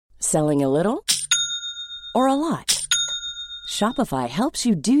Selling a little or a lot? Shopify helps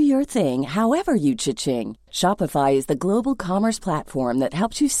you do your thing however you cha-ching. Shopify is the global commerce platform that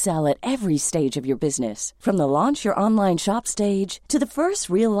helps you sell at every stage of your business. From the launch your online shop stage to the first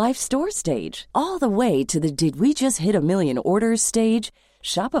real-life store stage, all the way to the did we just hit a million orders stage.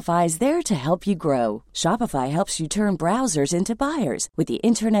 Shopify is there to help you grow. Shopify helps you turn browsers into buyers with the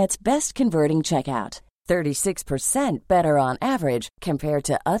internet's best converting checkout. 36% better on average compared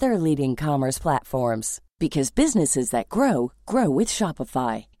to other leading commerce platforms. Because businesses that grow, grow with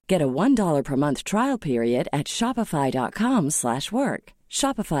Shopify. Get a $1 per month trial period at shopify.com/work.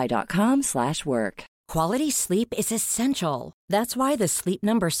 Shopify.com/work. Quality sleep is essential. That's why the Sleep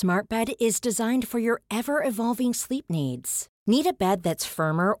Number Smart Bed is designed for your ever-evolving sleep needs. Need a bed that's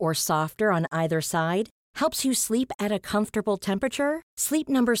firmer or softer on either side? Helps you sleep at a comfortable temperature? Sleep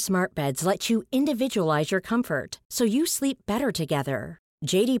Number Smart Beds let you individualize your comfort so you sleep better together.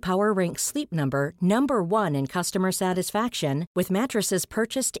 J.D. Power ranks Sleep Number number 1 in customer satisfaction with mattresses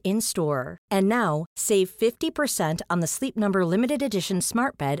purchased in-store. And now, save 50% on the Sleep Number Limited Edition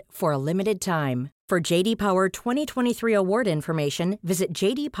Smart Bed for a limited time. For J.D. Power 2023 award information, visit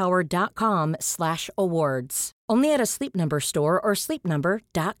jdpower.com/awards. Only at a Sleep Number store or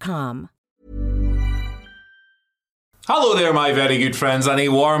sleepnumber.com. Hello there, my very good friends, and a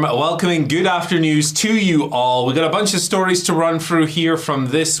warm welcoming good afternoon to you all. We've got a bunch of stories to run through here from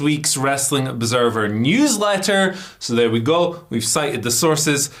this week's Wrestling Observer newsletter. So there we go. We've cited the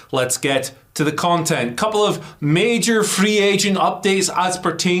sources. Let's get to the content. Couple of major free agent updates as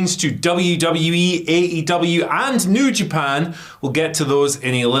pertains to WWE, AEW, and New Japan. We'll get to those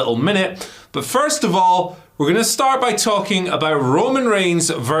in a little minute. But first of all, we're going to start by talking about Roman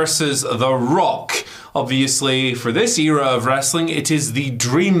Reigns versus The Rock. Obviously, for this era of wrestling, it is the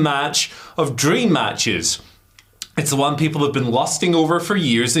dream match of dream matches. It's the one people have been lusting over for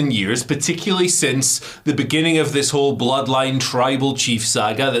years and years, particularly since the beginning of this whole Bloodline Tribal Chief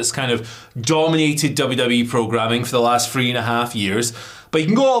saga that's kind of dominated WWE programming for the last 3.5 years. But you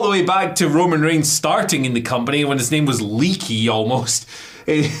can go all the way back to Roman Reigns starting in the company when his name was Leaky almost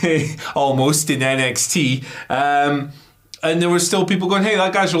in NXT. And there were still people going, hey,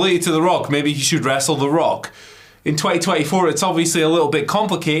 that guy's related to The Rock. Maybe he should wrestle The Rock. In 2024, it's obviously a little bit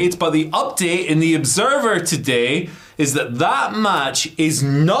complicated, but the update in The Observer today is that that match is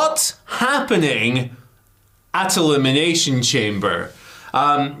not happening at Elimination Chamber.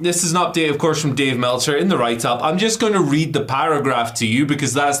 This is an update, of course, from Dave Meltzer in the write-up. I'm just going to read the paragraph to you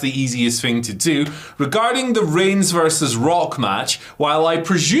because that's the easiest thing to do. Regarding the Reigns versus Rock match, while I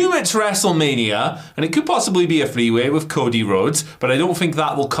presume it's WrestleMania, and it could possibly be a freeway with Cody Rhodes, but I don't think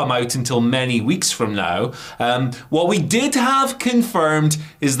that will come out until many weeks from now. What we did have confirmed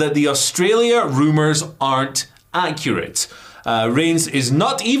is that the Australia rumours aren't accurate. Reigns is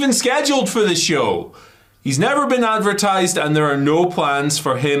not even scheduled for the show. He's never been advertised and there are no plans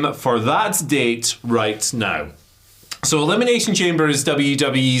for him for that date right now. So Elimination Chamber is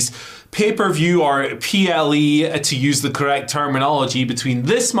WWE's pay-per-view, or PLE to use the correct terminology, between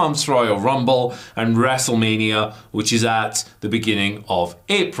this month's Royal Rumble and WrestleMania, which is at the beginning of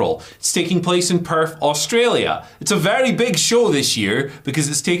April. It's taking place in Perth, Australia. It's a very big show this year because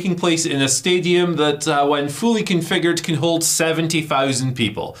it's taking place in a stadium that, when fully configured, can hold 70,000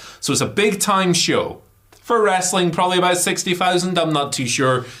 people. So it's a big-time show. For wrestling, probably about 60,000, I'm not too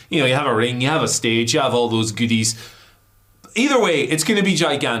sure. You know, you have a ring, you have a stage, you have all those goodies. Either way, it's going to be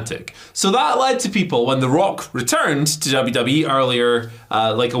gigantic. So that led to people, when The Rock returned to WWE earlier,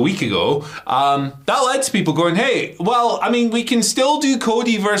 like a week ago, that led to people going, hey, well, I mean, we can still do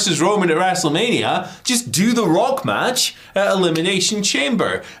Cody versus Roman at WrestleMania, just do the Rock match at Elimination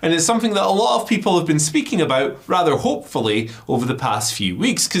Chamber. And it's something that a lot of people have been speaking about, rather hopefully, over the past few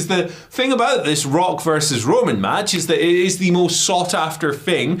weeks. Because the thing about this Rock versus Roman match is that it is the most sought after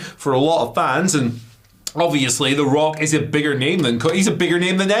thing for a lot of fans, and obviously, The Rock is a bigger name than he's a bigger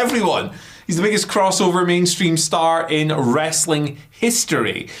name than everyone. He's the biggest crossover mainstream star in wrestling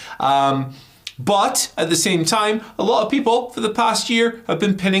history. But at the same time, a lot of people for the past year have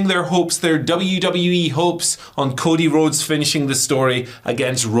been pinning their hopes, their WWE hopes, on Cody Rhodes finishing the story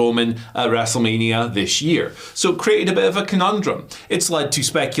against Roman at WrestleMania this year. So it created a bit of a conundrum. It's led to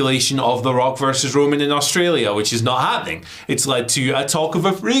speculation of The Rock versus Roman in Australia, which is not happening. It's led to a talk of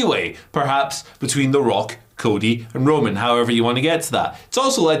a freeway, perhaps between The Rock, Cody and Roman, however you want to get to that. It's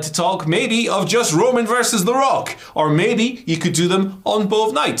also led to talk maybe of just Roman versus The Rock, or maybe you could do them on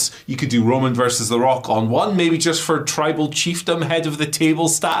both nights. You could do Roman versus The Rock on one, maybe just for tribal chiefdom, head of the table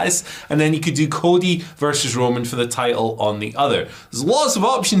status, and then you could do Cody versus Roman for the title on the other. There's lots of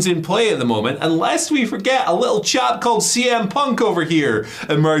options in play at the moment, unless we forget a little chap called CM Punk over here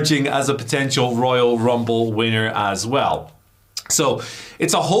emerging as a potential Royal Rumble winner as well. So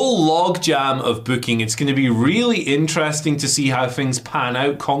it's a whole logjam of booking. It's going to be really interesting to see how things pan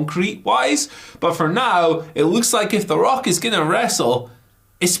out concrete-wise. But for now, it looks like if The Rock is going to wrestle,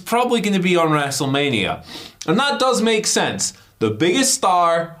 it's probably going to be on WrestleMania. And that does make sense. The biggest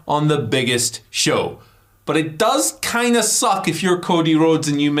star on the biggest show. But it does kind of suck if you're Cody Rhodes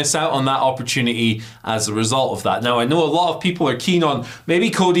and you miss out on that opportunity as a result of that. Now, I know a lot of people are keen on maybe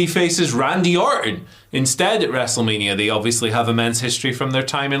Cody faces Randy Orton instead at WrestleMania. They obviously have immense history from their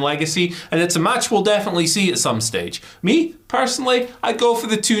time in Legacy, and it's a match we'll definitely see at some stage. Me, personally, I'd go for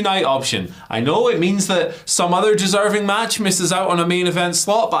the 2-night option. I know it means that some other deserving match misses out on a main event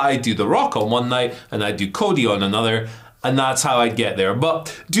slot, but I'd do The Rock on one night and I'd do Cody on another. And that's how I'd get there.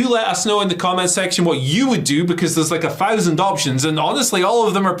 But do let us know in the comments section what you would do, because there's like 1,000 options, and honestly, all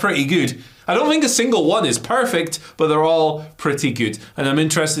of them are pretty good. I don't think a single one is perfect, but they're all pretty good. And I'm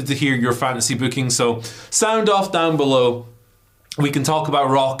interested to hear your fantasy booking, so sound off down below. We can talk about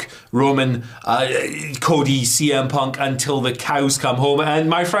Rock, Roman, Cody, CM Punk until the cows come home. And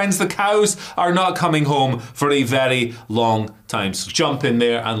my friends, the cows are not coming home for a very long time. So jump in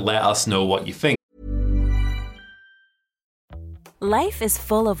there and let us know what you think. Life is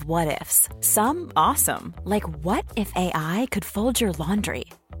full of what-ifs. Some awesome, like what if AI could fold your laundry?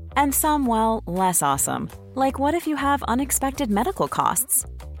 And some, well, less awesome, like what if you have unexpected medical costs?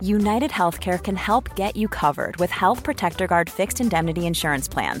 United Healthcare can help get you covered with Health Protector Guard fixed indemnity insurance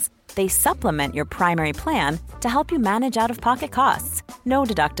plans. They supplement your primary plan to help you manage out-of-pocket costs. No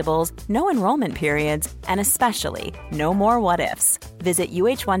deductibles, no enrollment periods, and especially no more what-ifs. Visit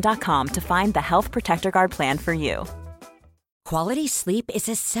uh1.com to find the Health Protector Guard plan for you. Quality sleep is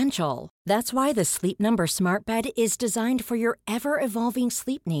essential. That's why the Sleep Number Smart Bed is designed for your ever-evolving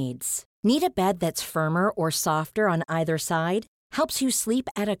sleep needs. Need a bed that's firmer or softer on either side? Helps you sleep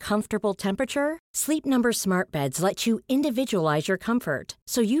at a comfortable temperature? Sleep Number Smart Beds let you individualize your comfort,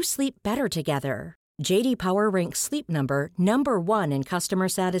 so you sleep better together. J.D. Power ranks Sleep Number number 1 in customer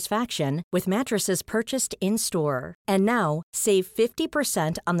satisfaction with mattresses purchased in-store. And now, save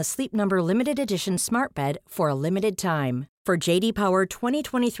 50% on the Sleep Number Limited Edition Smart Bed for a limited time. For J.D. Power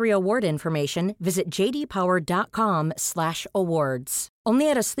 2023 award information, visit jdpower.com/awards. Only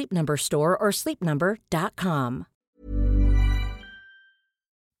at a Sleep Number store or sleepnumber.com.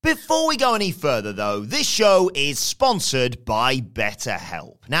 Before we go any further, though, this show is sponsored by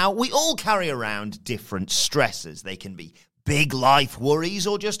BetterHelp. Now, we all carry around different stressors. They can be big life worries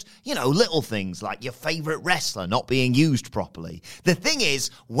or just, little things like your favorite wrestler not being used properly. The thing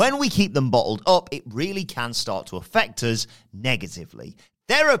is, when we keep them bottled up, it really can start to affect us negatively.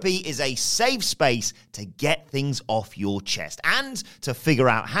 Therapy is a safe space to get things off your chest and to figure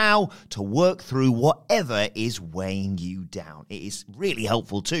out how to work through whatever is weighing you down. It is really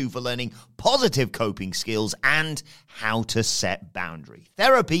helpful too for learning positive coping skills and how to set boundaries.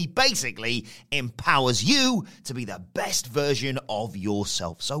 Therapy basically empowers you to be the best version of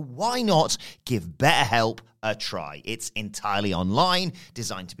yourself. So why not give BetterHelp a try? It's entirely online,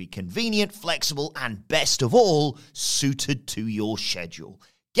 designed to be convenient, flexible, and best of all, suited to your schedule.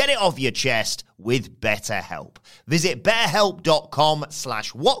 Get it off your chest with BetterHelp. Visit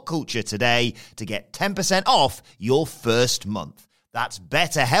betterhelp.com/whatculture today to get 10% off your first month. That's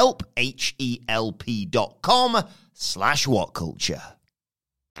BetterHelp, HELP.com/whatculture.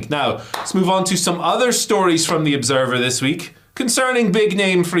 Now, let's move on to some other stories from The Observer this week. Concerning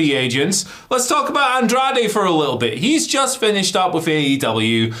big-name free agents, let's talk about Andrade for a little bit. He's just finished up with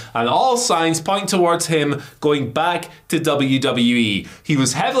AEW, and all signs point towards him going back to WWE. He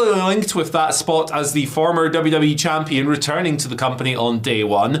was heavily linked with that spot as the former WWE champion returning to the company on day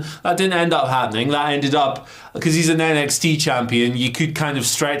one. That didn't end up happening. That ended up, because he's an NXT champion, you could kind of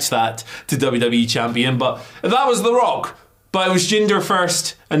stretch that to WWE champion, but that was The Rock. But it was Jinder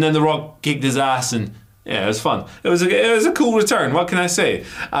first, and then The Rock kicked his ass, and yeah, it was fun. It was a cool return. What can I say?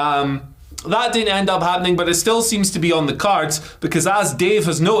 That didn't end up happening, but it still seems to be on the cards because, as Dave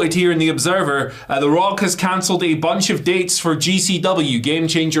has noted here in The Observer, The Rock has cancelled a bunch of dates for GCW, Game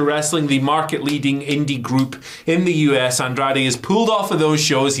Changer Wrestling, the market-leading indie group in the US. Andrade is pulled off of those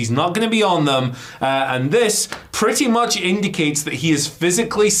shows. He's not going to be on them. And this pretty much indicates that he has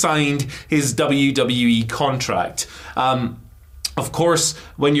physically signed his WWE contract. Of course,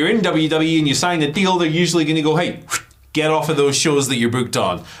 when you're in WWE and you sign a deal, they're usually going to go, hey, get off of those shows that you're booked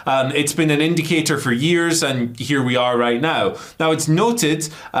on. It's been an indicator for years, and here we are right now. Now, it's noted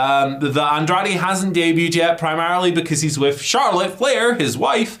that Andrade hasn't debuted yet, primarily because he's with Charlotte Flair, his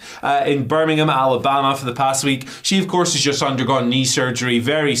wife, in Birmingham, Alabama for the past week. She, of course, has just undergone knee surgery,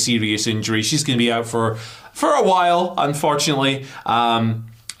 very serious injury. She's going to be out for a while, unfortunately.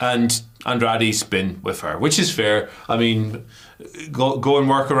 And Andrade's been with her, which is fair. I mean, go and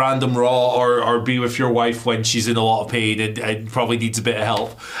work a random Raw or be with your wife when she's in a lot of pain and probably needs a bit of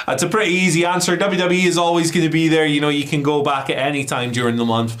help. It's a pretty easy answer. WWE is always going to be there. You can go back at any time during the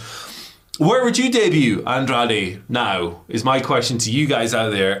month. Where would you debut Andrade now, is my question to you guys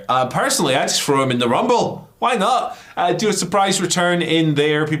out there. Personally, I'd just throw him in the Rumble. Why not? Do a surprise return in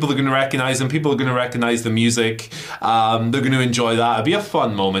there. People are going to recognize him. People are going to recognize the music. They're going to enjoy that. It'll be a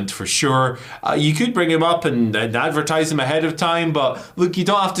fun moment for sure. You could bring him up and advertise him ahead of time, but look, you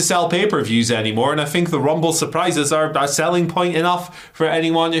don't have to sell pay-per-views anymore, and I think the Rumble surprises are a selling point enough for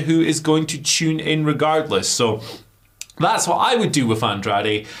anyone who is going to tune in regardless. So that's what I would do with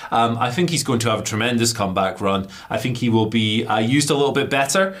Andrade. I think he's going to have a tremendous comeback run. I think he will be used a little bit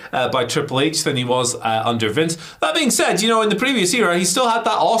better by Triple H than he was under Vince. That being said, in the previous era, he still had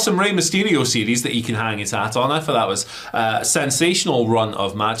that awesome Rey Mysterio series that he can hang his hat on. I thought that was a sensational run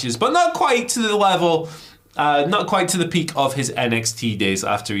of matches, but not quite to the level... not quite to the peak of his NXT days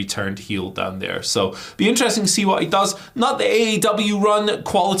after he turned heel down there. So be interesting to see what he does. Not the AEW run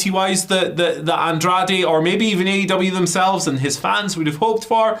quality-wise that Andrade or maybe even AEW themselves and his fans would have hoped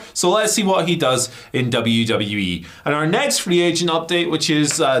for. So let's see what he does in WWE. And our next free agent update, which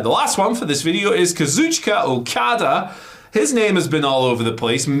is the last one for this video, is Kazuchika Okada. His name has been all over the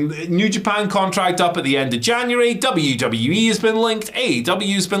place. New Japan contract up at the end of January. WWE has been linked.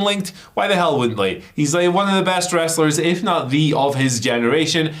 AEW has been linked. Why the hell wouldn't they? He's like one of the best wrestlers, if not the of his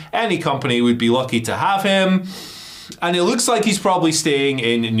generation. Any company would be lucky to have him. And it looks like he's probably staying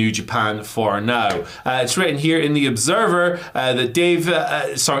in New Japan for now. It's written here in The Observer that Dave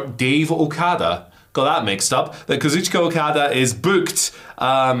Okada, got that mixed up, that Kazuchika Okada is booked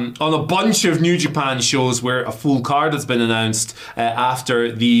on a bunch of New Japan shows where a full card has been announced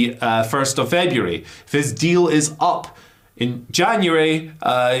after the 1st of February. If his deal is up in January,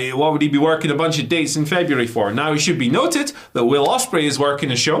 what would he be working a bunch of dates in February for? Now, it should be noted that Will Ospreay is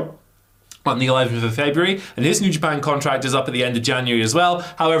working a show on the 11th of February, and his New Japan contract is up at the end of January as well.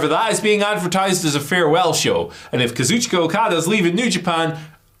 However, that is being advertised as a farewell show, and if Kazuchika Okada is leaving New Japan,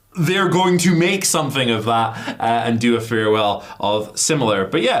 they're going to make something of that and do a farewell of similar.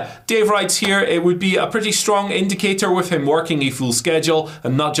 But yeah, Dave writes here, it would be a pretty strong indicator with him working a full schedule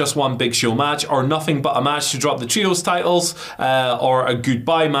and not just one big show match or nothing but a match to drop the trios titles or a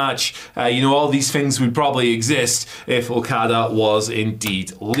goodbye match. All these things would probably exist if Okada was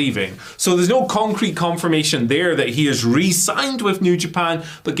indeed leaving. So there's no concrete confirmation there that he is re-signed with New Japan,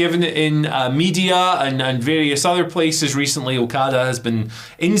 but given it in media and various other places recently, Okada has been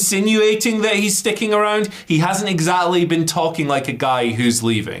insinuating that he's sticking around. He hasn't exactly been talking like a guy who's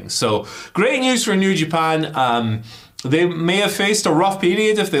leaving. So great news for New Japan. They may have faced a rough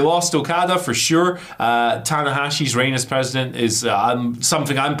period if they lost Okada, for sure. Tanahashi's reign as president is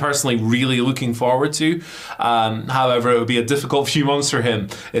something I'm personally really looking forward to. However, it would be a difficult few months for him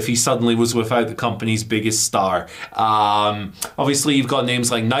if he suddenly was without the company's biggest star. Obviously, you've got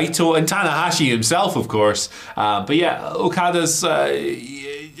names like Naito and Tanahashi himself, of course. But yeah, Okada's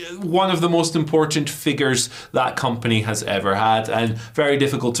one of the most important figures that company has ever had, and very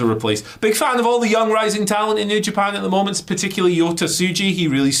difficult to replace. Big fan of all the young rising talent in New Japan at the moment, particularly Yota Tsuji. He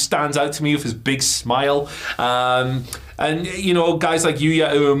really stands out to me with his big smile. And guys like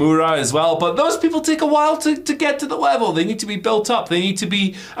Yuya Uemura as well. But those people take a while to get to the level. They need to be built up. They need to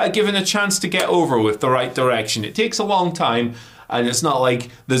be given a chance to get over with the right direction. It takes a long time. And it's not like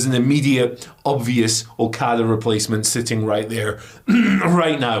there's an immediate, obvious Okada replacement sitting right there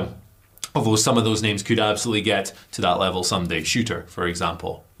right now. Although some of those names could absolutely get to that level someday. Shooter, for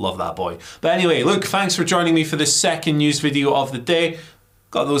example. Love that boy. But anyway, look, thanks for joining me for this second news video of the day.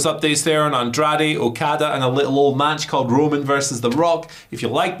 Got those updates there on Andrade, Okada, and a little old match called Roman versus The Rock. If you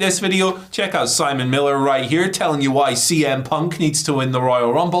like this video, check out Simon Miller right here telling you why CM Punk needs to win the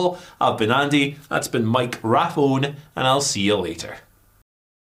Royal Rumble. I've been Andy, that's been Mike Raffone, and I'll see you later.